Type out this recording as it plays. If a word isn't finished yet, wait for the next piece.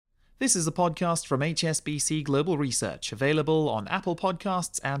This is a podcast from HSBC Global Research, available on Apple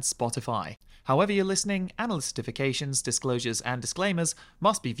Podcasts and Spotify. However you're listening, analyst certifications, disclosures, and disclaimers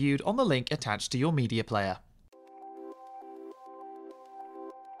must be viewed on the link attached to your media player.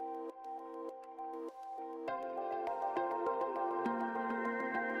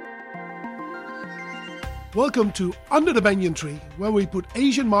 Welcome to Under the Banyan Tree, where we put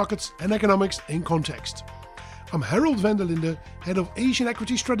Asian markets and economics in context. I'm Harold van der Linde, Head of Asian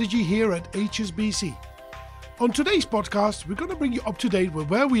Equity Strategy here at HSBC. On today's podcast, we're going to bring you up to date with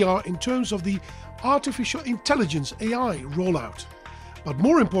where we are in terms of the artificial intelligence AI rollout. But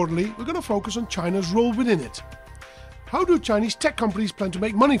more importantly, we're going to focus on China's role within it. How do Chinese tech companies plan to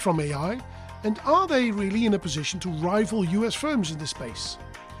make money from AI? And are they really in a position to rival US firms in this space?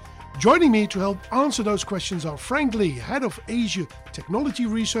 Joining me to help answer those questions are Frank Li, Head of Asia Technology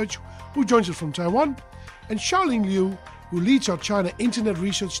Research, who joins us from Taiwan, and Charlene Liu, who leads our China Internet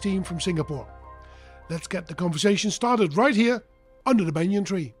Research team from Singapore. Let's get the conversation started right here under the banyan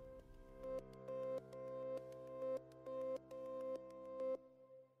tree.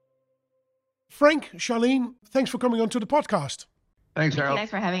 Frank, Charlene, thanks for coming onto the podcast. Thanks, Harold.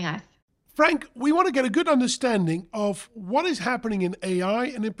 Thanks for having us. Frank, we want to get a good understanding of what is happening in AI,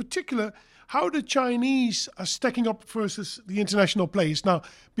 and in particular, how the Chinese are stacking up versus the international players. Now,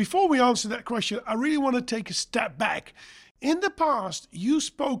 before we answer that question, I really want to take a step back. In the past, you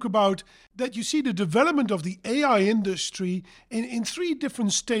spoke about that you see the development of the AI industry in three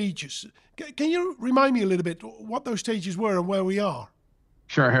different stages. Can you remind me a little bit what those stages were and where we are?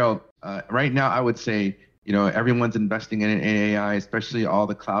 Sure, Harold. Right now, I would say, everyone's investing in AI, especially all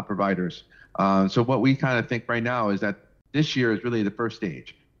the cloud providers. So what we kind of think right now is that this year is really the first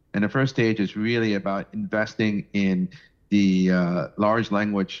stage. And the first stage is really about investing in the large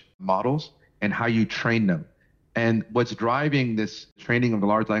language models and how you train them. And what's driving this training of the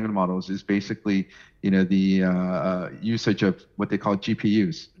large language models is basically, the usage of what they call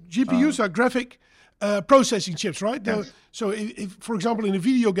GPUs. GPUs are graphic processing chips, right? Yes. So if, for example, in a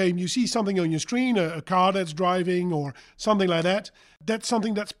video game, you see something on your screen, a car that's driving or something like that, that's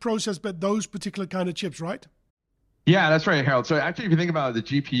something that's processed by those particular kind of chips, right? Yeah, that's right, Harold. So actually, if you think about the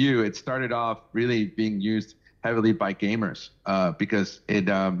GPU, it started off really being used heavily by gamers because the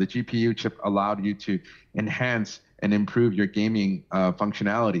GPU chip allowed you to enhance and improve your gaming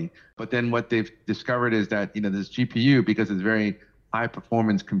functionality. But then what they've discovered is that this GPU, because it's very high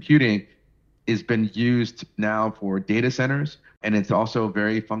performance computing, has been used now for data centers, and it's also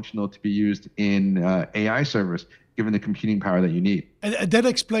very functional to be used in AI servers, given the computing power that you need. And that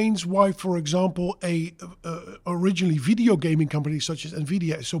explains why, for example, a originally video gaming company such as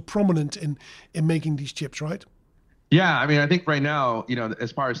NVIDIA is so prominent in making these chips, right? Yeah, I mean, I think right now,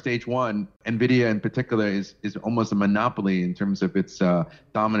 as far as stage one, NVIDIA in particular is almost a monopoly in terms of its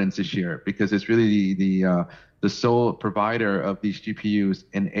dominance this year, because it's really the sole provider of these GPUs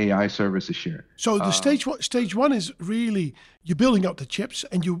and AI servers this year. So the stage one is really you're building out the chips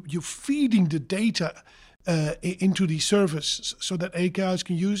and you're feeding the data into these servers so that AIs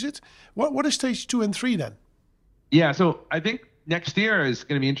can use it. What is stage 2 and 3 then? Yeah, so I think next year is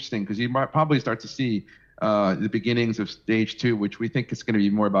going to be interesting because you might probably start to see the beginnings of stage 2, which we think is going to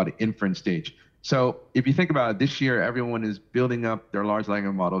be more about an inference stage. So if you think about it, this year, everyone is building up their large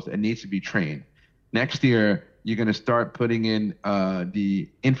language models and needs to be trained. Next year, you're going to start putting in the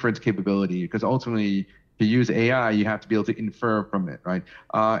inference capability, because ultimately, to use AI, you have to be able to infer from it, right?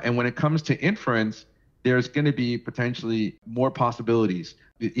 And when it comes to inference, there's going to be potentially more possibilities.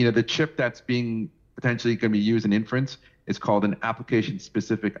 The chip that's being potentially going to be used in inference is called an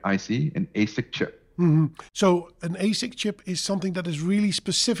application-specific IC, an ASIC chip. Mm-hmm. So an ASIC chip is something that is really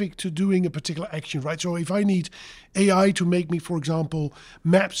specific to doing a particular action, right? So if I need AI to make me, for example,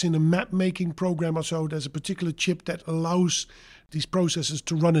 maps in a map-making program or so, there's a particular chip that allows these processes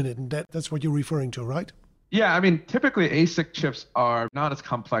to run in it, and that's what you're referring to, right? Yeah, I mean, typically ASIC chips are not as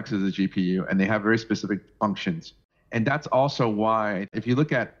complex as a GPU, and they have very specific functions. And that's also why, if you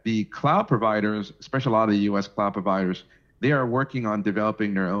look at the cloud providers, especially a lot of the US cloud providers, they are working on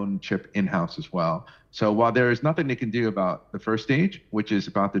developing their own chip in-house as well. So while there is nothing they can do about the first stage, which is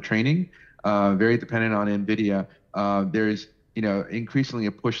about the training, very dependent on NVIDIA, there is increasingly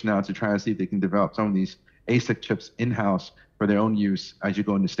a push now to try to see if they can develop some of these ASIC chips in-house for their own use as you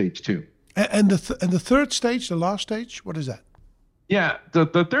go into stage 2. And the third stage, the last stage, what is that? Yeah,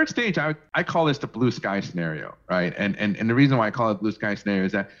 the third stage, I call this the blue sky scenario, right? And the reason why I call it blue sky scenario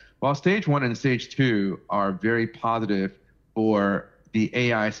is that while stage 1 and stage 2 are very positive for the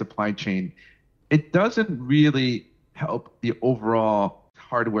AI supply chain, it doesn't really help the overall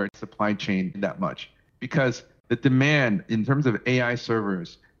hardware supply chain that much, because the demand in terms of AI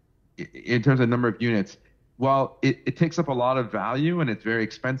servers in terms of number of units, while it takes up a lot of value and it's very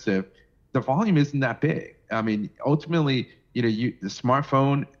expensive, the volume isn't that big. I mean, ultimately, the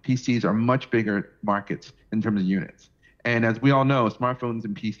smartphone PCs are much bigger markets in terms of units. And as we all know, smartphones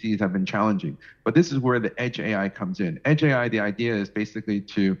and PCs have been challenging. But this is where the edge AI comes in. Edge AI, the idea is basically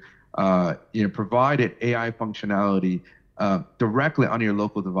to provide an AI functionality directly on your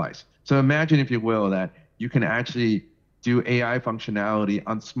local device. So imagine, if you will, that you can actually do AI functionality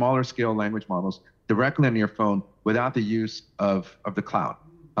on smaller scale language models directly on your phone without the use of the cloud.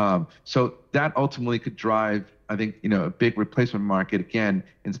 So that ultimately could drive, I think, a big replacement market again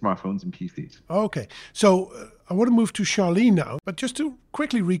in smartphones and PCs. Okay, so I want to move to Charlene now, but just to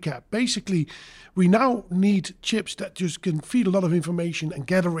quickly recap, basically, we now need chips that just can feed a lot of information and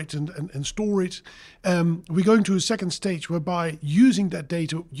gather it and store it. We're going to a second stage whereby using that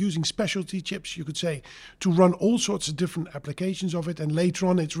data, using specialty chips, you could say, to run all sorts of different applications of it. And later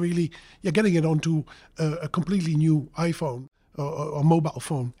on, it's really, you're getting it onto a completely new iPhone or mobile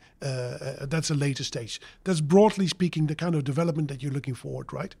phone. That's a later stage. That's broadly speaking the kind of development that you're looking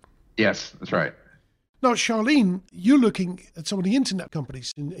forward, right? Yes, that's right. Now, Charlene, you're looking at some of the internet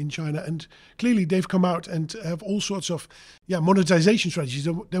companies in China, and clearly they've come out and have all sorts of monetization strategies.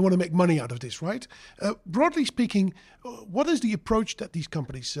 They want to make money out of this, right? Broadly speaking, what is the approach that these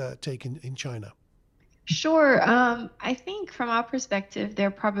companies take in China? Sure. I think from our perspective,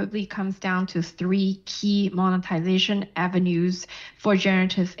 there probably comes down to three key monetization avenues for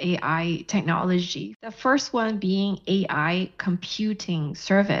generative AI technology. The first one being AI computing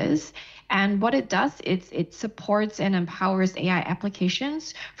service. And what it does is it supports and empowers AI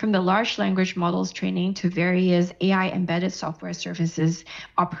applications from the large language models training to various AI embedded software services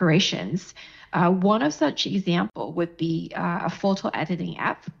operations. One of such example would be a photo editing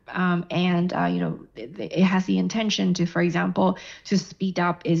app, it has the intention to, for example, to speed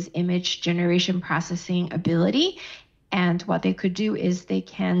up its image generation processing ability. And what they could do is they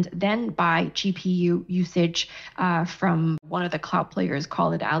can then buy GPU usage from one of the cloud players,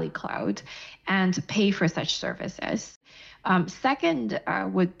 call it AliCloud, and pay for such services. Second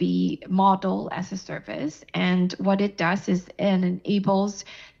would be model as a service. And what it does is it enables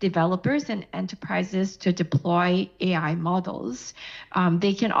developers and enterprises to deploy AI models.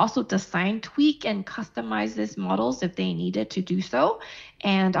 They can also design, tweak, and customize these models if they needed to do so.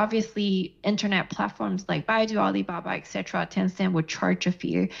 And obviously, internet platforms like Baidu, Alibaba, etc., Tencent would charge a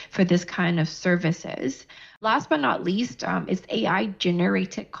fee for this kind of services. Last but not least, is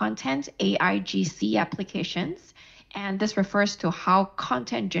AI-generated content, AIGC applications. And this refers to how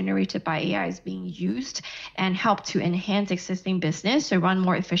content generated by AI is being used and help to enhance existing business to run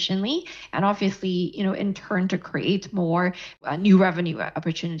more efficiently, and obviously, in turn to create more new revenue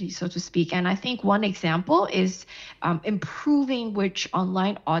opportunities, so to speak. And I think one example is improving which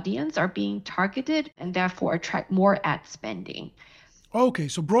online audience are being targeted and therefore attract more ad spending. Okay,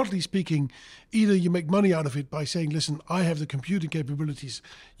 so broadly speaking, either you make money out of it by saying, listen, I have the computing capabilities,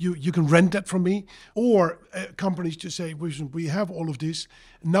 you can rent that from me, or companies just say, we have all of this,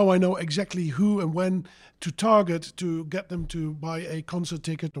 now I know exactly who and when to target to get them to buy a concert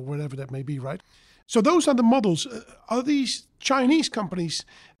ticket or whatever that may be, right? So those are the models. Are these Chinese companies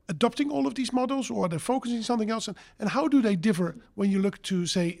adopting all of these models, or are they focusing on something else? And how do they differ when you look to,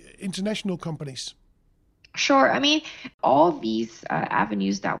 say, international companies? Sure. I mean, all these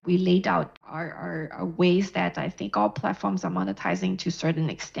avenues that we laid out are ways that I think all platforms are monetizing to a certain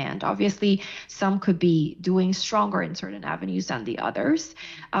extent. Obviously, some could be doing stronger in certain avenues than the others.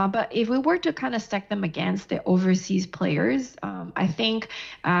 But if we were to kind of stack them against the overseas players, I think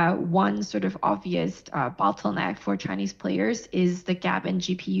one sort of obvious bottleneck for Chinese players is the gap in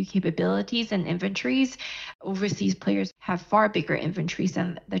GPU capabilities and inventories. Overseas players have far bigger inventories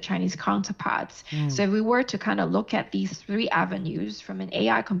than the Chinese counterparts. So if we were to kind of look at these three avenues from an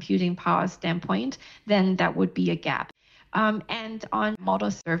AI computing power standpoint, then that would be a gap. And on model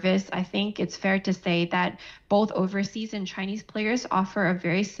service, I think it's fair to say that both overseas and Chinese players offer a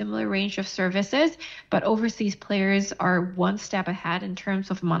very similar range of services, but overseas players are one step ahead in terms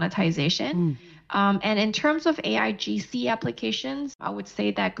of monetization. And in terms of AIGC applications, I would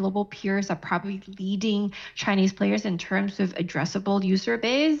say that global peers are probably leading Chinese players in terms of addressable user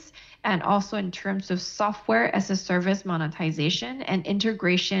base, and also in terms of software as a service monetization and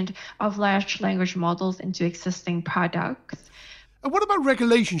integration of large language models into existing products. And what about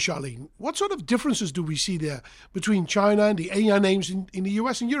regulation, Charlene? What sort of differences do we see there between China and the AI names in the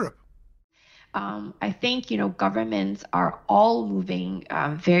US and Europe? I think, governments are all moving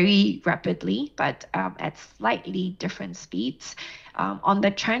very rapidly, but at slightly different speeds. On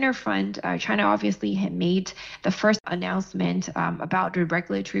the China front, China obviously had made the first announcement about the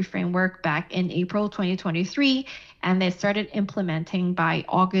regulatory framework back in April 2023, and they started implementing by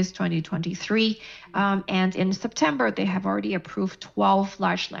August 2023. And in September, they have already approved 12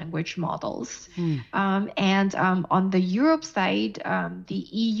 large language models. And on the Europe side, the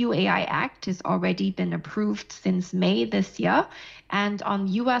EU AI Act has already been approved since May this year. And on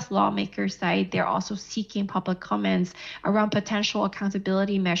US lawmakers' side, they're also seeking public comments around potential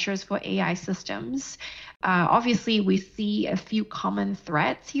accountability measures for AI systems. Obviously, we see a few common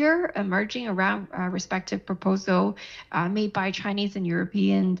threats here emerging around respective proposal made by Chinese and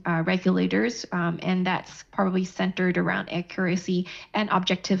European regulators, and that's probably centered around accuracy and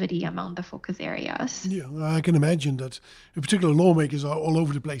objectivity among the focus areas. Yeah, I can imagine that in particular lawmakers are all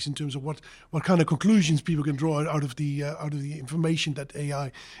over the place in terms of what kind of conclusions people can draw out of the information that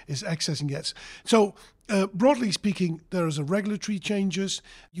AI is accessing. Yes. So broadly speaking, there is a regulatory changes.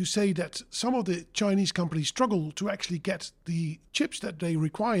 You say that some of the Chinese companies struggle to actually get the chips that they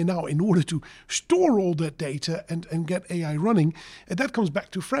require now in order to store all that data and get AI running. And that comes back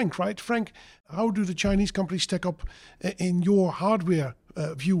to Frank, right? Frank, how do the Chinese companies stack up in your hardware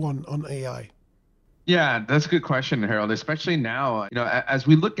view on AI? Yeah, that's a good question, Harold, especially now, as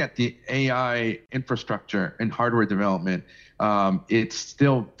we look at the AI infrastructure and hardware development, it's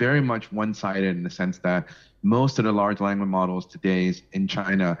still very much one-sided in the sense that most of the large language models today in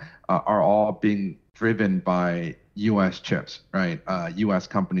China are all being driven by US chips, right? US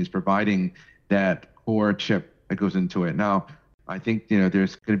companies providing that core chip that goes into it. Now, I think,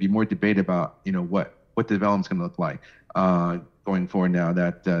 there's going to be more debate about, what the development's going to look like going forward now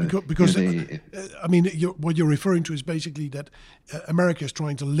that because what you're referring to is basically that America is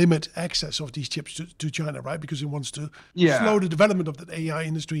trying to limit access of these chips to China, right? Because it wants to slow the development of the AI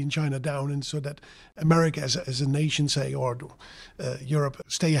industry in China down, and so that America as a nation, say, or Europe,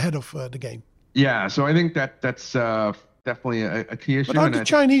 stay ahead of the game. Yeah, so I think that's definitely a key issue. But are the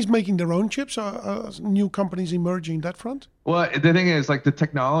Chinese making their own chips? Are new companies emerging that front? Well, the thing is, like the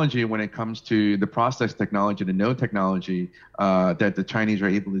technology, when it comes to the process technology, the node technology that the Chinese are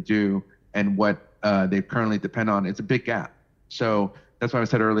able to do and what they currently depend on, it's a big gap. So that's why I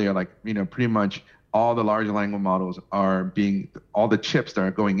said earlier, pretty much all the large language models all the chips that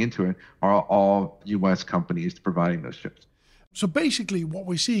are going into it are all US companies providing those chips. So basically what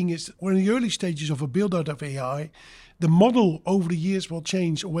we're seeing is we're in the early stages of a build-out of AI. The model over the years will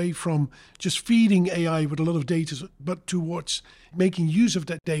change away from just feeding AI with a lot of data, but towards making use of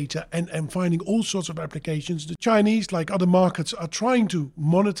that data and finding all sorts of applications. The Chinese, like other markets, are trying to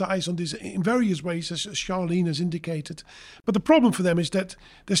monetize on this in various ways, as Charlene has indicated. But the problem for them is that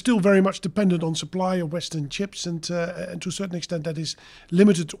they're still very much dependent on supply of Western chips, and to a certain extent that is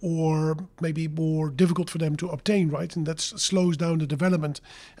limited or maybe more difficult for them to obtain, right? And that slows down the development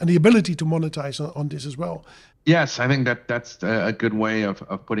and the ability to monetize on this as well. Yes, I think that's a good way of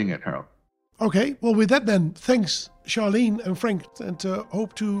putting it, Harold. Okay, well, with that then, thanks, Charlene and Frank, and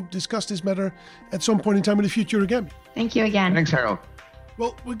hope to discuss this matter at some point in time in the future again. Thank you again. Thanks, Harold.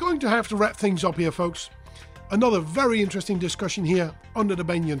 Well, we're going to have to wrap things up here, folks. Another very interesting discussion here under the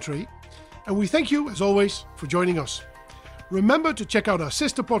banyan tree. And we thank you, as always, for joining us. Remember to check out our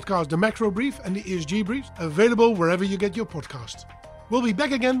sister podcast, The Macro Brief and the ESG Brief, available wherever you get your podcast. We'll be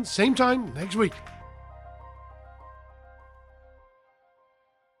back again, same time next week.